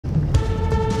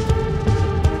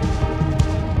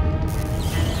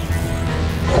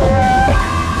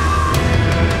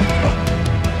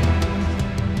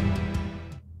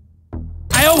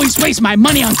waste my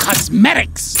money on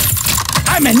cosmetics.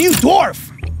 I'm a new dwarf.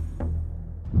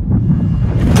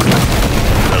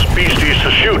 There's beasties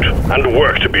to shoot and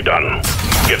work to be done.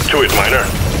 Get to it, miner.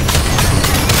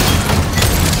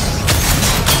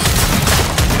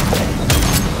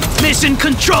 Mission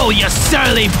control, you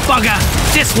surly bugger.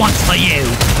 This one's for you.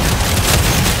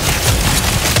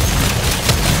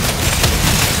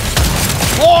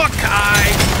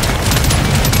 Hawkeye!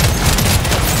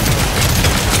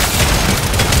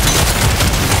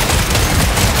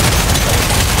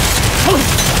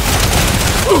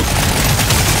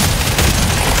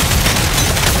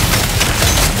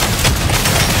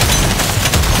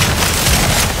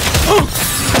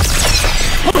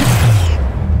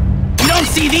 You don't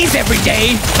see these every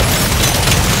day.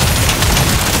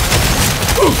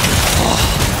 Oh,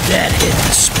 that hit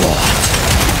the spot.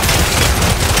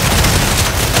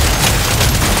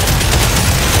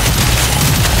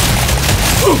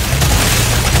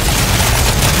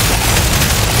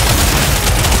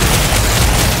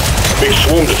 Big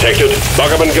swarm detected.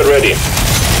 Buggerman, get ready.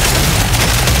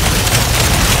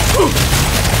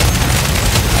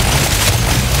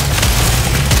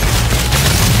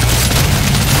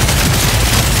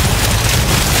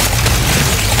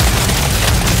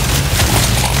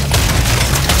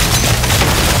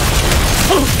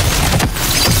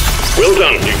 Well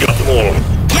done, you got them all.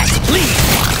 Yes, please.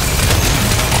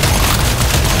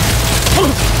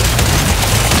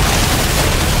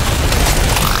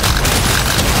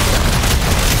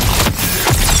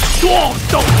 Dwarves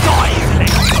don't die easily.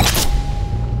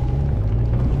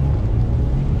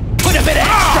 Put a bit of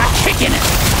extra kick in it.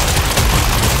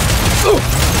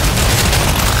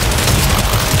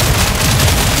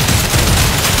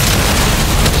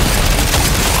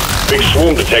 Big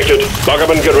swarm detected.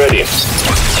 Buggerman, get ready.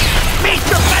 Meet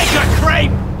the baker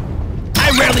crepe!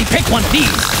 I rarely pick one of these.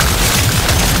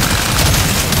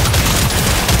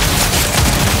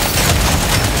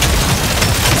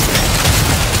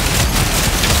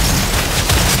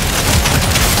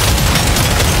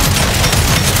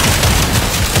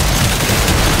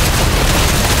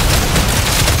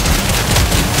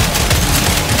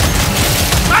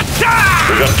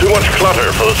 We got too much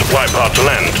clutter for the supply pod to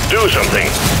land. Do something.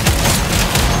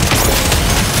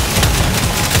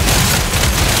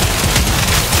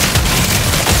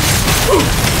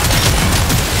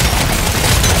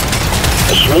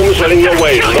 The swarm is heading your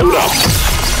way. Load up.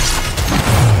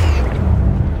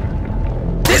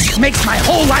 This makes my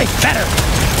whole life better.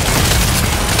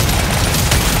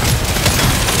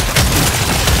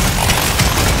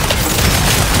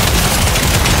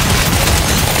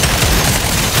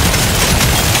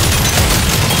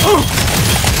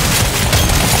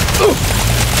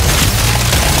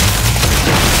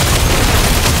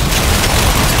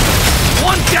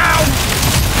 One down!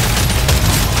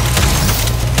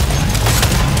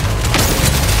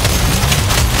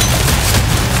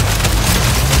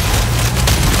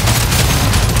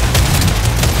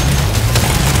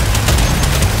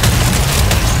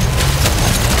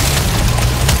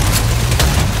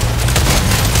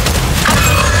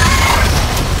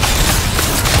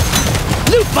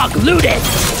 Loot bug looted!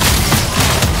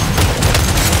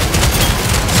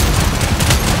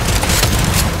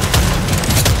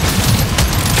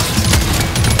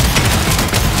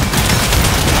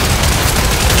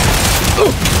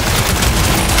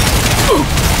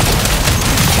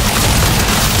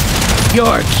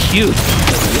 You're cute.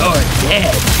 You're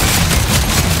dead.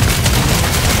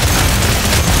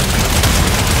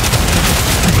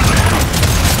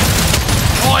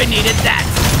 Oh, I needed that.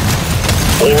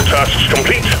 All tasks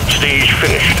complete. Stage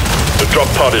finished. The drop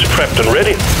pod is prepped and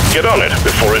ready. Get on it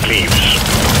before it leaves.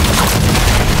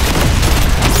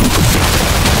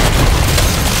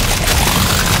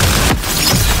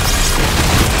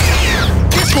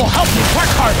 This will help me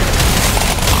work harder.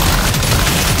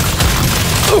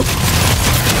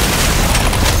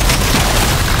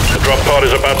 The drop pod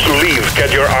is about to leave.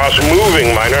 Get your ass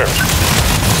moving, miner.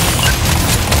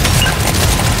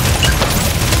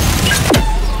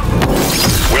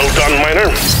 Well done,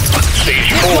 miner.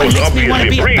 Stage 4 is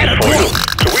obviously a breeze for you,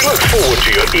 so we look forward to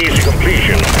your easy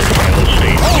completion of the final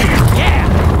stage. Oh, yeah!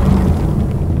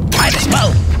 Might as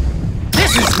well.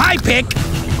 This is my pick.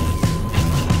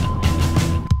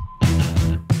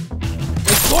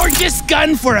 A gorgeous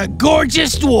gun for a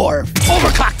gorgeous dwarf.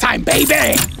 Overclock time,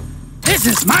 baby! This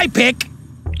is my pick.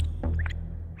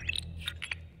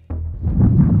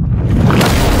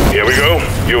 Here we go.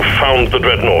 You've found the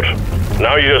dreadnought.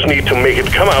 Now you just need to make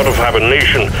it come out of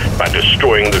hibernation by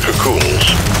destroying the cocoons.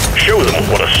 Show them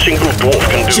what a single dwarf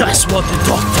can do. Just what the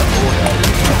doctor ordered.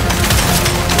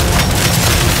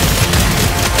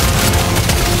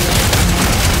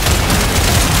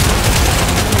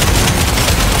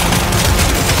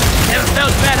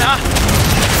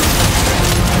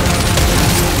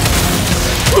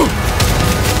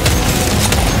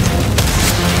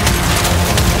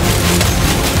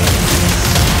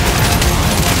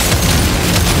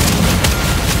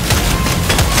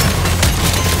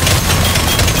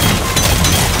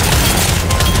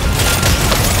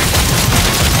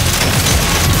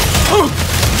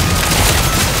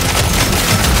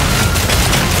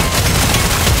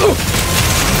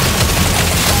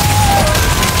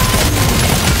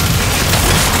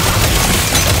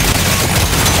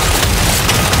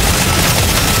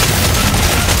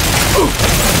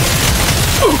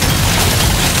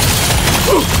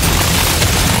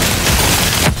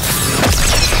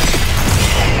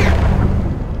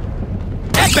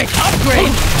 Epic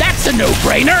upgrade? That's a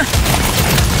no-brainer!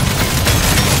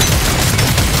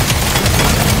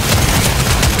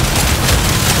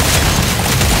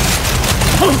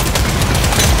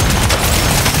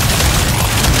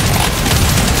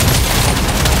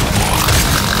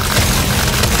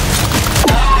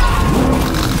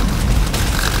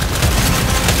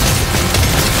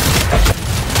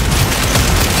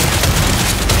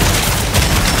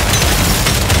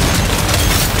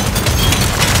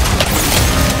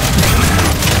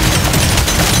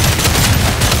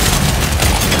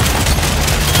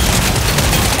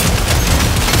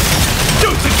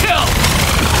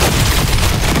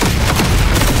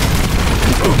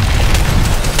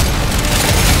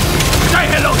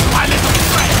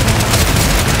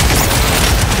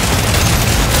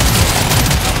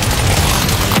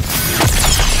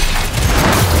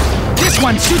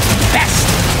 One shoots the best.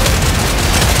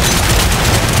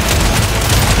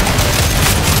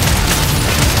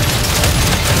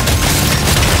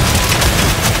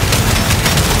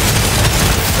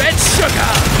 Red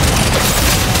sugar.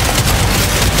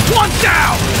 One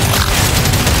down.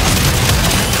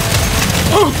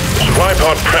 Supply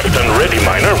pod prepped and ready,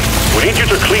 Miner. We need you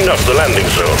to clean up the landing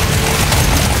zone.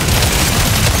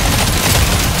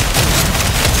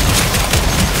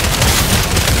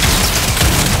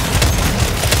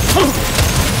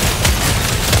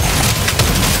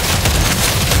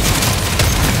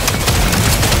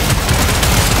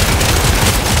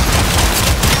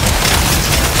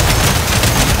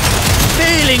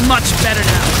 Feeling much better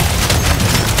now.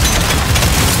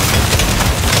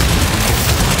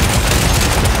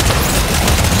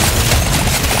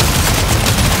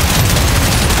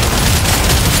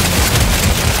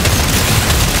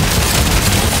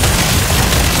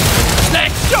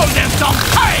 Let's show them some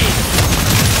pain!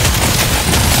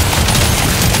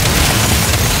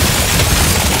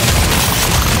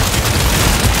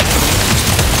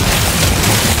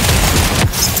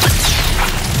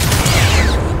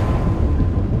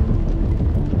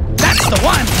 The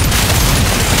one!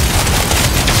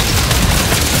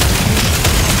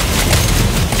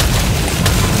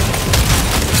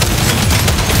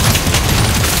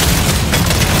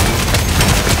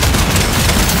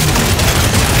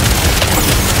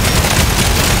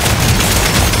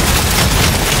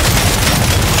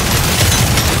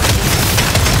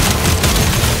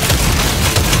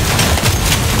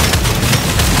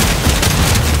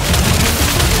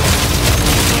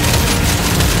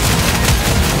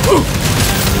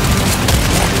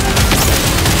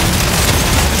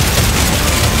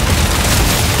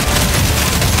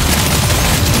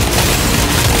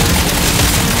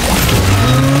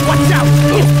 Watch out!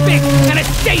 It's big and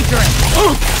it's dangerous!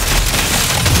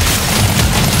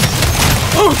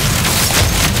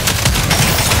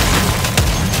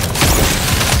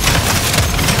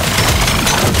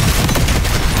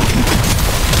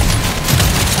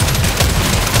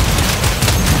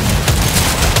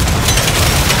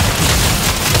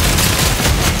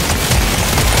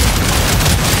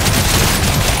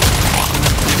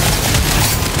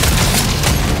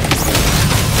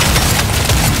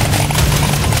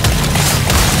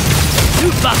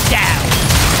 Buck down!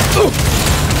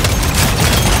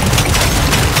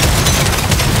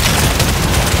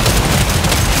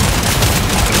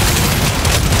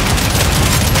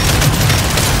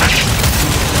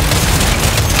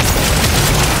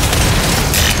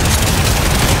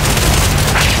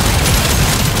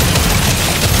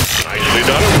 Nicely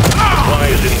done. Supply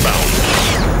is inbound.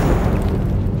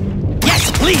 Yes,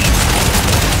 please!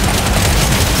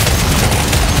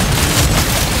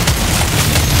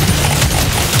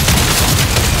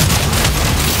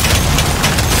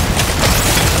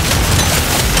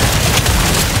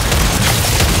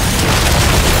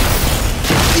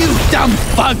 Dumb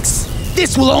bugs!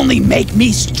 This will only make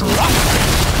me stronger!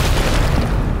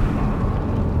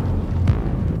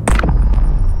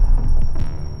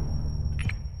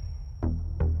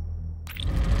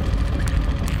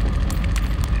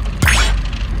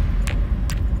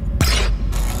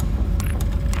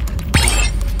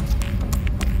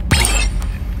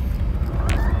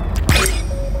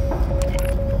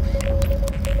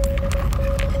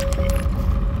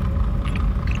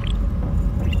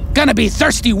 Gonna be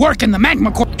thirsty work in the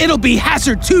magma core. It'll be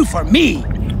hazard 2 for me.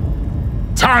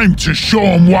 Time to show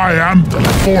them why I'm the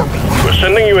foreman. We're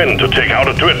sending you in to take out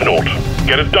a dreadnought.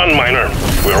 Get it done, Miner.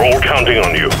 We're all counting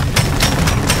on you.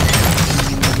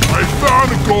 I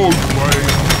found a gold plane.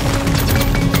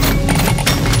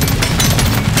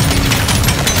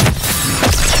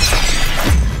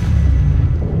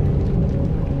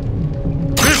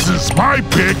 This is my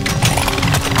pick.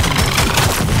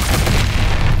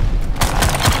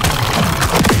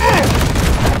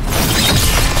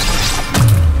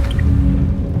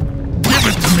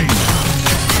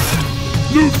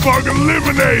 bug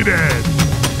eliminated!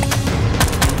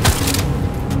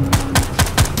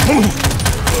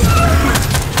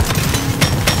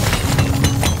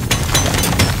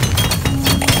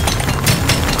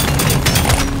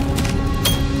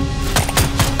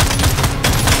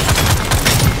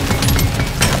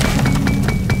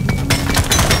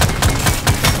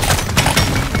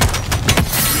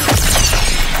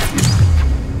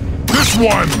 This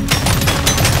one!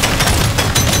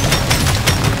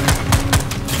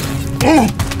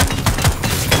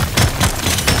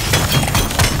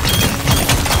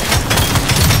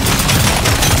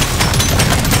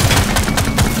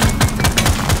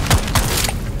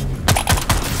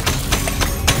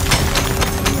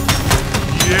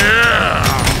 Yeah!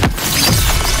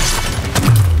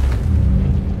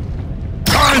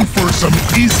 Time for some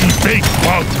easy baked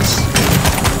bugs.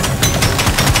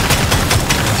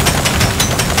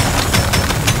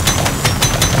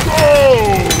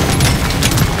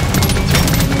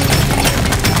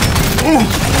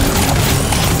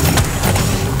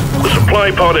 The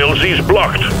supply pod LZ is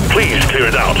blocked. Please clear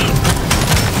it out.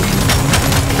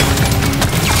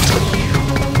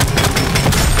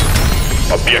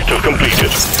 Objective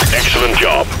completed. Excellent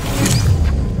job.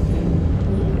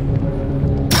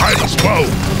 Might as well.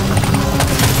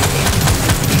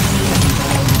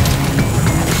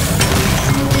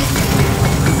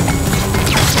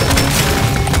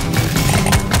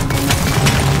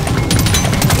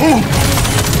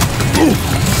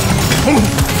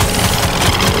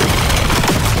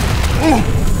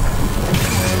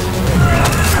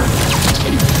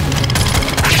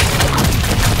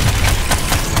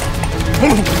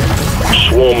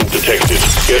 Swarm detected.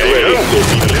 Get ready.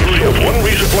 Delivery of one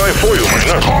resupply for you,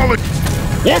 miner. Call it.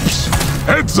 Whoops!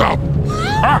 Heads up!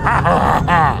 Ha ha ha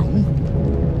ha!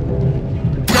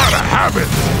 Gotta have it!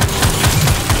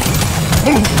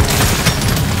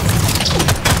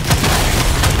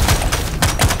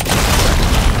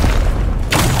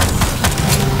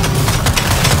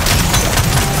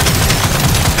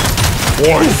 I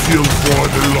feel for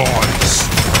the lies.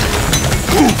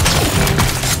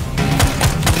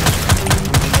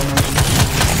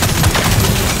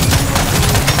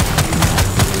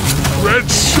 Red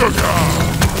sugar!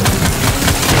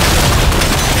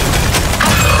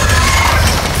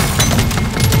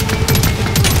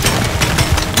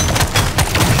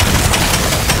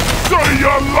 See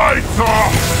you later!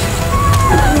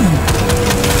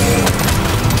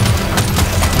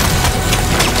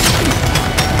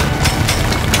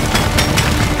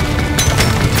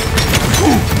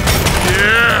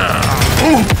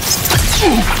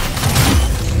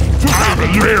 I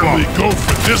rarely go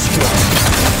for this one.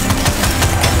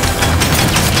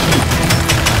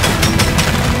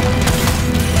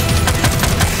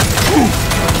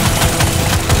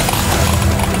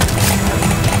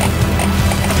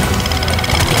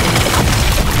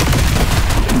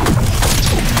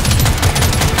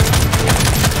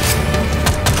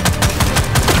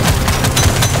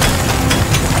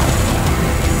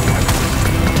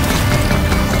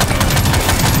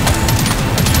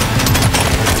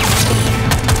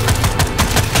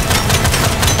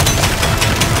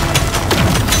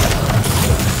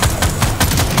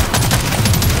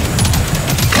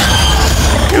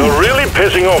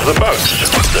 Pissing off the bugs.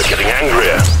 They're getting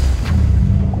angrier.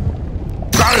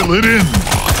 Dial it in.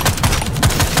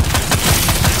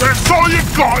 That's all you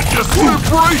got, you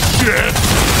slippery shit.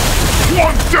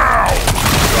 One down.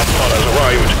 Drop pod has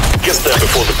arrived. Get there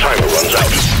before the timer runs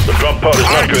out. The drop pod is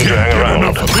not going to hang around.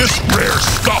 Enough of this rare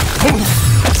stuff.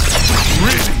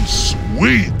 Pretty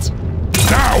sweet.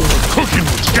 Now we're cooking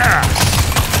with gas.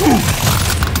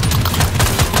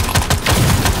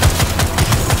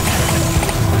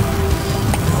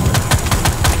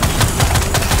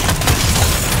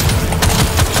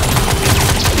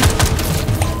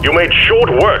 You made short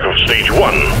work of stage 1.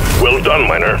 Well done,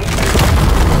 miner.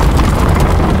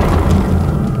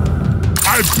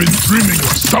 I've been dreaming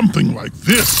of something like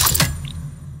this.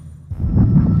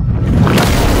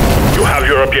 You have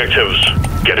your objectives.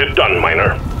 Get it done,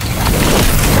 miner.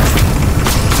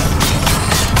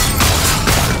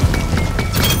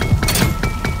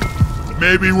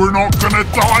 Maybe we're not gonna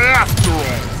die after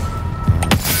all.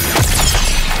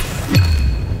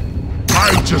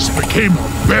 I just became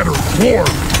a better dwarf.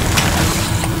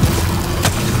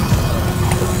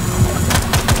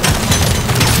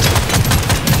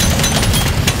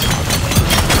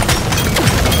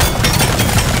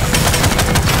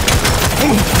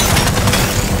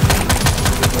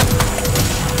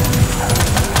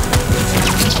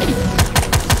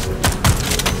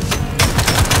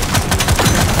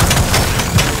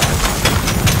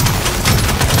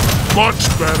 Much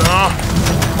better.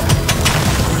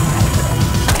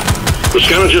 The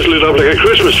scanner just lit up like a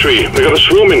Christmas tree. We got a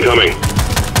swarm incoming.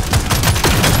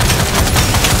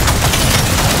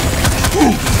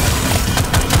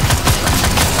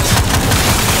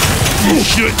 You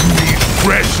shouldn't need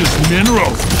precious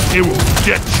minerals. It will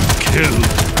get you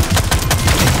killed.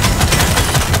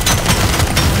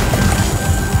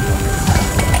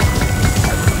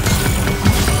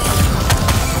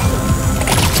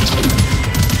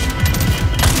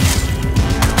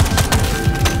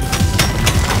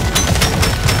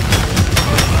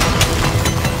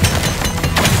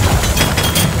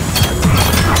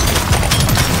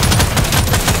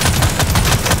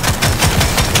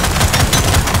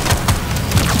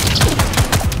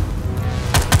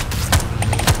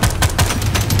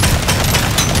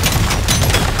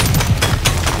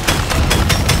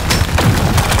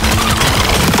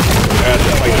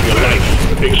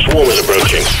 Big swarm is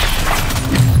approaching.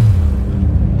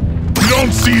 You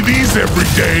don't see these every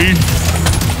day.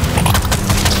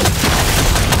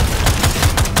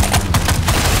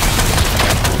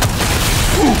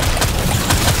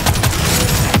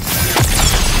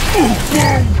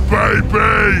 Boom,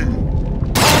 baby!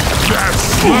 That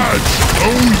sludge!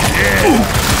 Oh, yeah!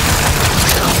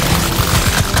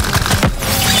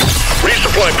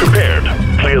 Resupply prepared.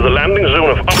 Clear the landing zone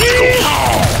of obstacles.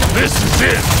 Oh, this is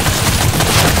it!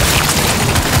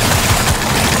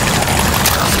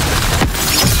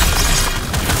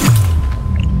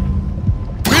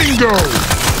 Bingo!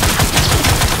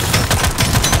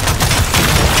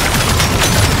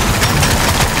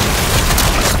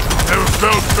 Never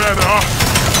felt better.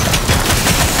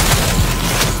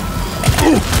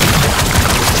 Ooh.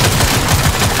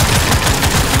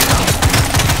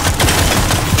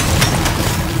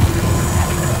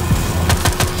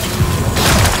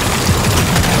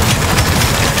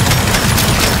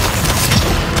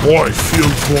 I feel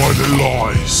quite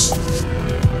alive.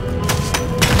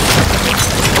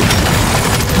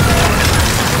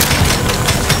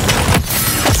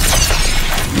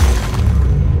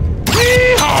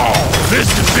 This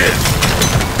is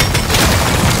it!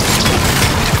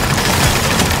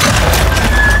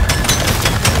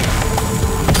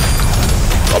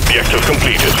 Objective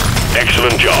completed.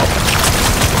 Excellent job.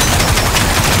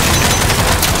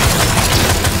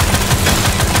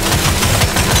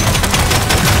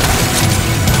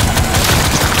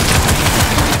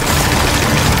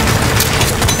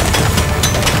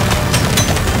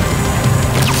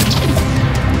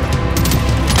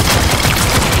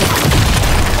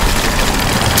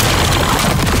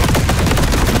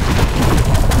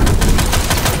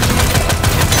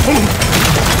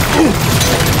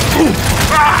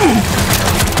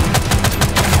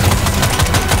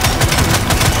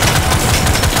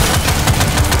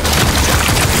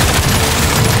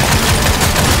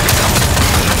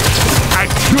 I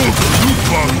killed the loot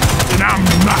bug, and I'm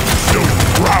not so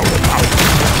proud about it.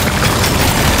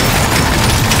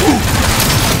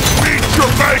 Meet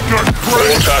your maker, All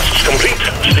Chris! tasks complete.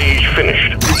 Stage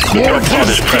finished. Your pod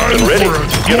Gorgeous is prepped and time ready. for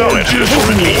a Get on it gorgeous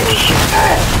before it war. leaves.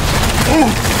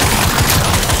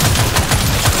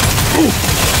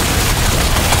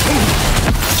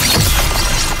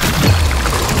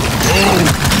 Oh,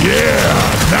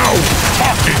 yeah! Now we're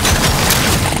talking!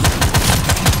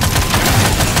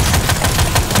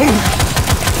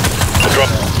 Drop.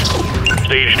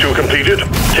 Stage 2 completed.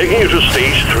 Taking you to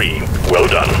Stage 3. Well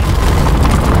done.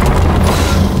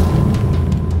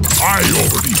 I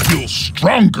already feel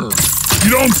stronger.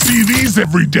 You don't see these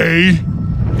every day.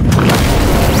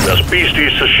 There's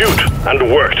beasties to shoot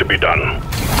and work to be done.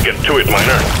 Get to it,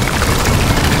 miner.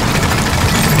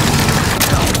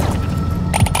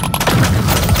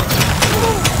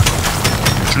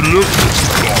 Look at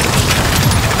this guy.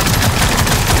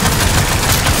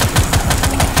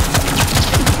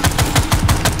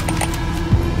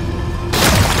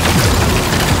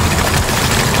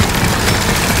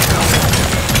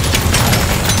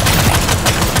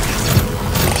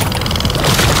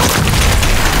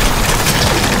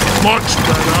 Much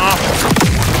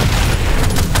better.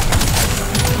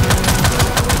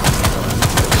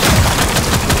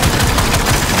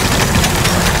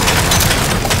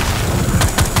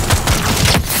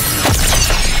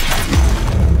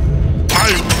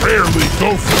 I rarely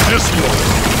go for this one.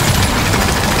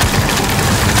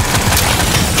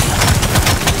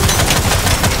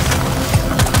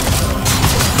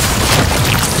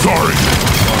 Sorry.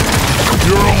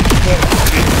 Your own fault.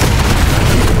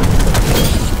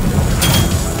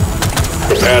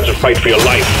 Prepare to fight for your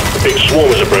life. The big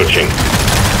swarm is approaching.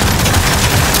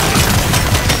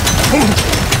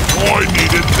 I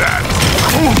needed that.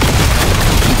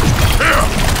 Here,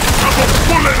 have a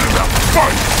bullet in the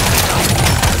fight.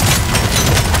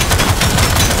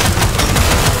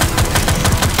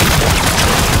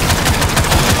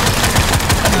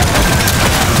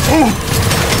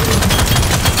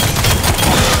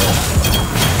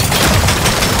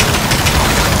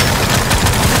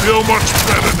 Feel much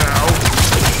better now.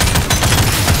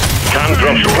 Can't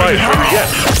drop supplies through yet.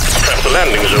 Prep the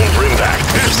landing zone for impact.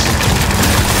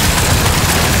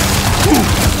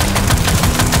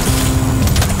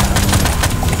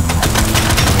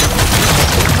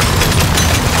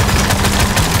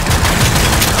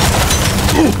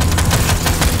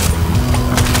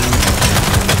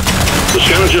 The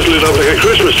scanner just lit up like a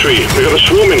Christmas tree. We got a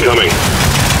swarm incoming.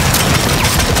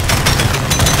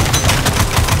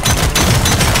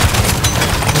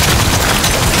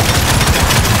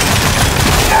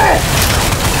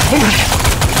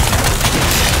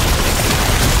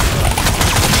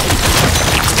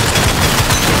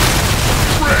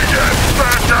 Bring it,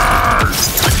 backers!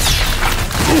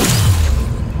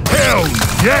 Hell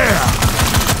yeah!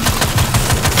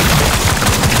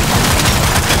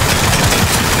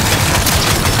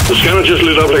 The scanner just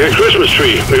lit up like a Christmas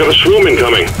tree. We got a swarm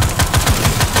incoming.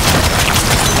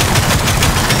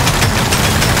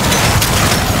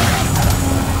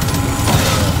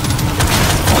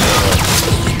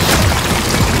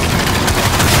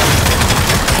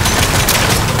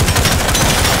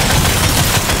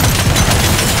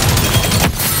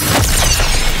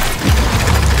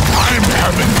 I'm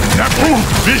having never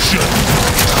vision!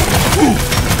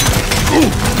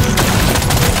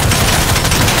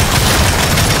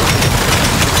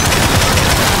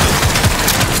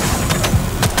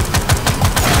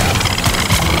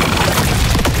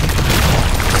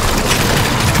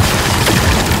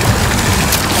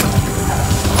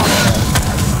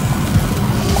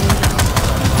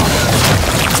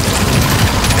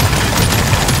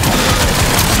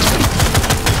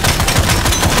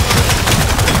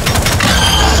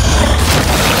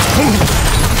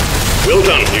 Well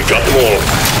done, you got them all.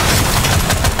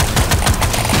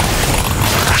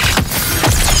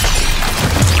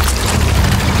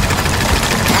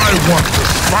 I want the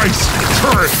spicy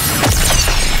turret!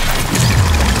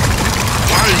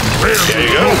 I rarely There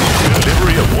you go.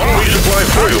 Delivery of one resupply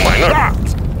through, Miner.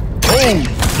 Oh,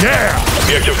 yeah!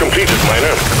 Objective completed,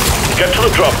 Miner. Get to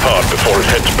the drop pod before it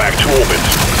heads back to orbit.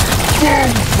 Boom,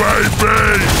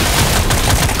 baby!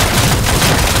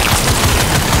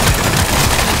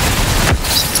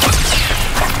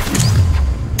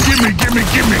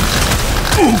 Gimme!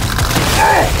 Ooh.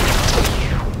 Oh.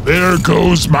 There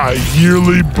goes my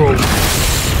yearly bonus.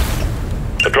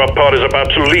 The drop pod is about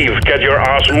to leave. Get your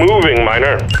ass moving,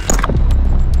 Miner.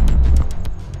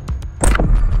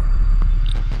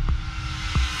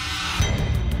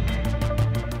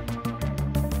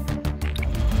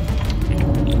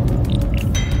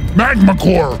 Magma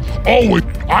core! Always,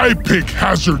 I pick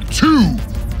hazard 2!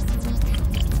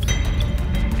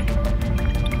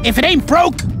 If it ain't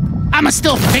broke, I'ma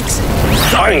still fix it.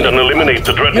 Find and eliminate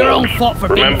the dreadnought. Your own fault for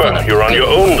being Remember, full of you're on your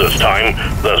faith. own this time.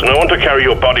 There's no one to carry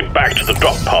your body back to the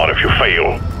drop pod if you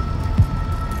fail.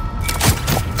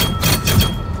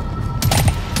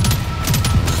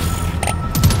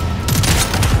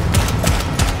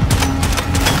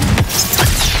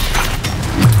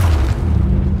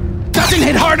 Doesn't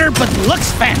hit harder, but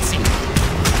looks fancy.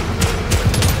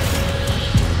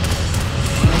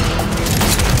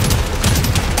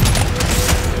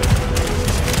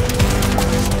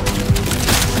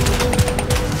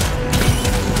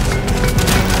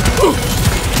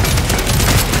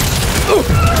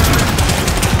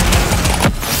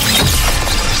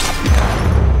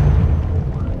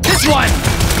 This one!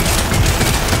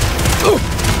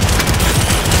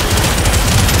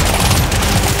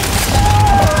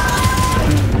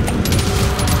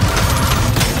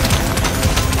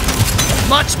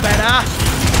 Much better.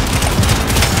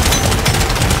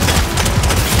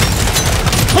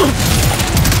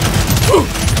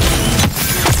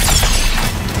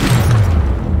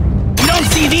 You don't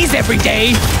see these every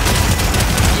day.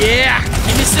 Yeah,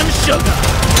 give me some sugar.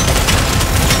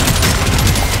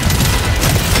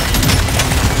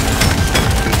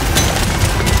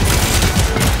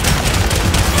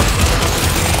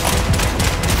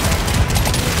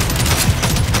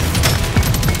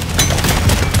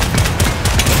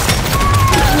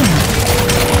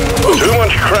 Too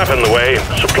much crap in the way.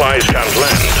 Supplies can't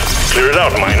land. Clear it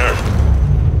out, Miner.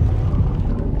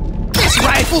 This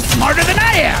rifle's smarter than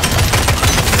I am.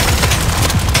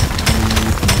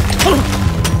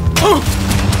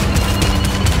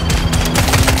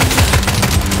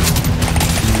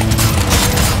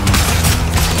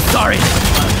 Sorry,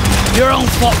 your own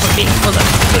fault for being full of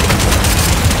food.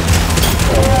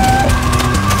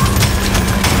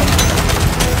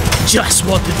 Just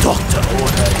what the doctor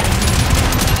ordered.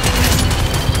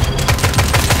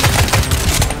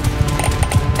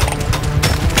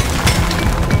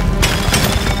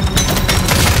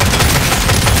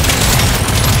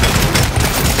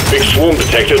 swarm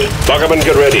detected. Lock up and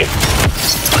get ready.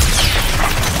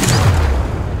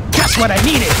 Just what I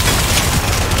needed.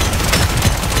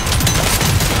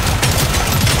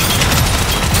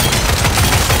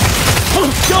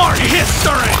 Darn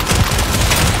history!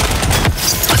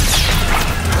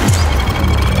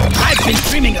 I've been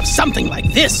dreaming of something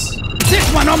like this.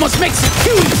 This one almost makes it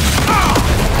too easy.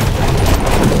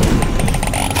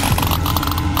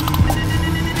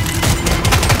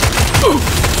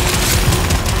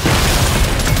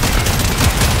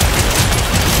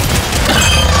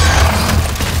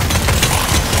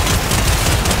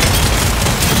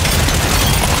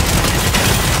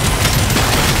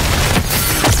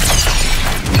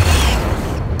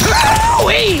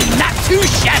 Not too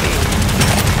shabby.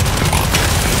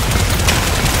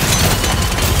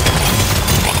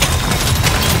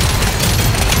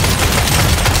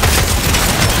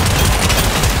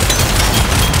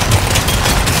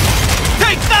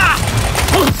 Take that!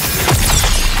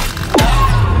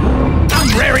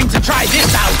 I'm raring to try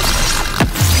this out.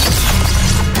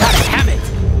 Gotta have it.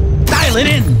 Dial it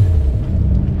in.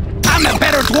 I'm a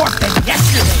better dwarf than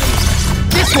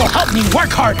yesterday. This will help me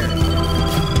work harder.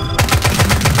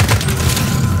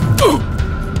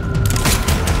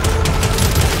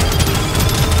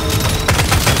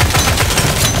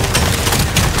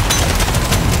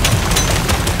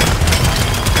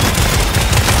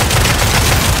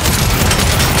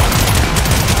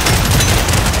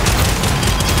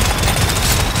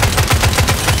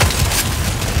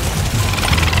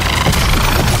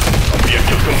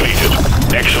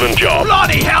 Excellent job.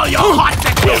 Bloody hell, you're hot!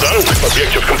 Well done.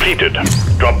 Objective completed.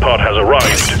 Drop pod has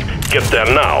arrived. Get there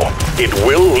now. It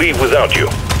will leave without you.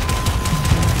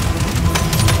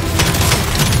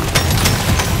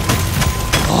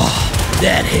 Oh,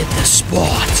 that hit the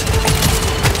spot.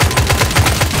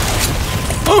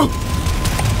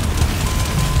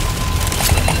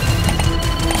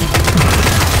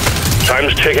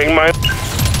 Time's ticking, mine.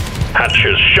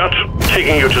 Hatches shut,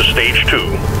 taking you to stage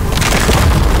 2.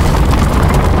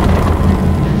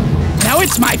 Now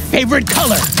it's my favorite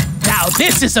color. Now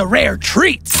this is a rare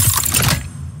treat.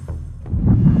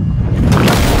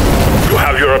 You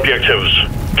have your objectives.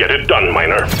 Get it done,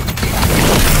 miner.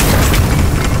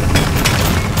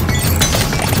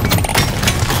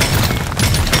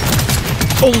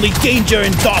 Only danger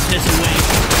and darkness away.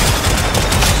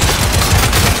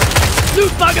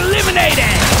 Loot bug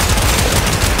eliminated!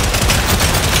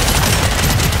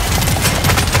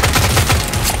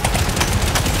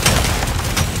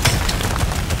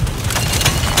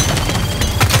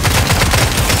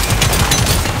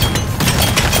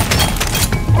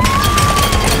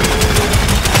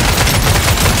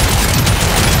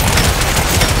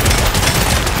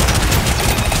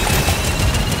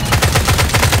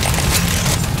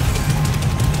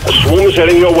 Swarm is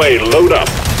heading your way. Load up.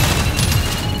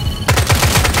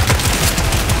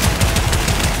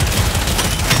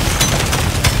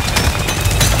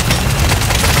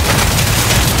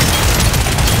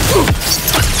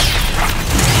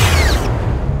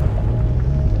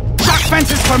 Shock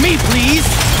fences for me, please.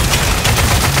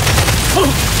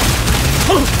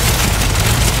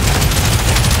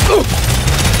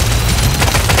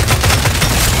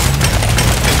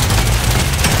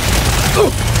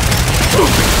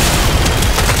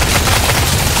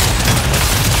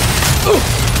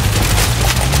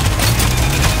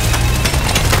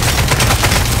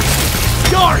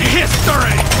 Your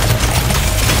history!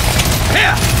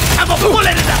 Here, have a bullet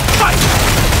in the fight!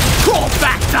 Crawl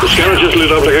back down! The scanner just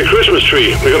lit up like a Christmas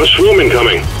tree. We got a swarm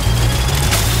incoming.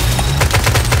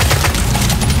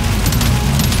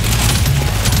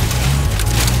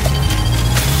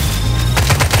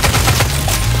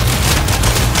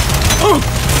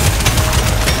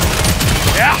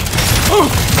 Yeah!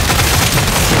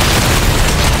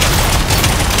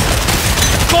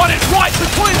 Got it right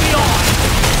between the eyes!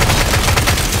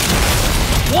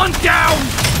 One down!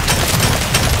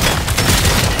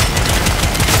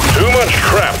 Too much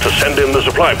crap to send in the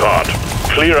supply pod.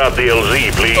 Clear out the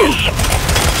LZ, please.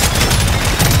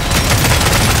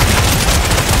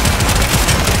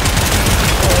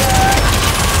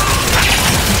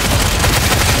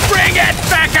 Bring it,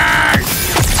 Beckers!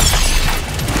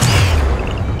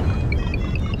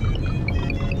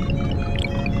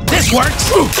 This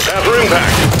works! Prepare for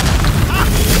impact.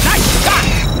 Nice shot!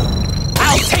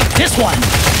 I'll take this one!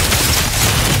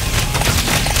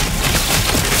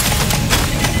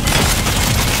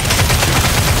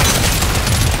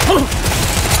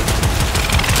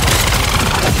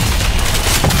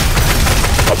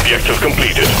 Objective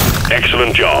completed.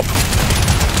 Excellent job.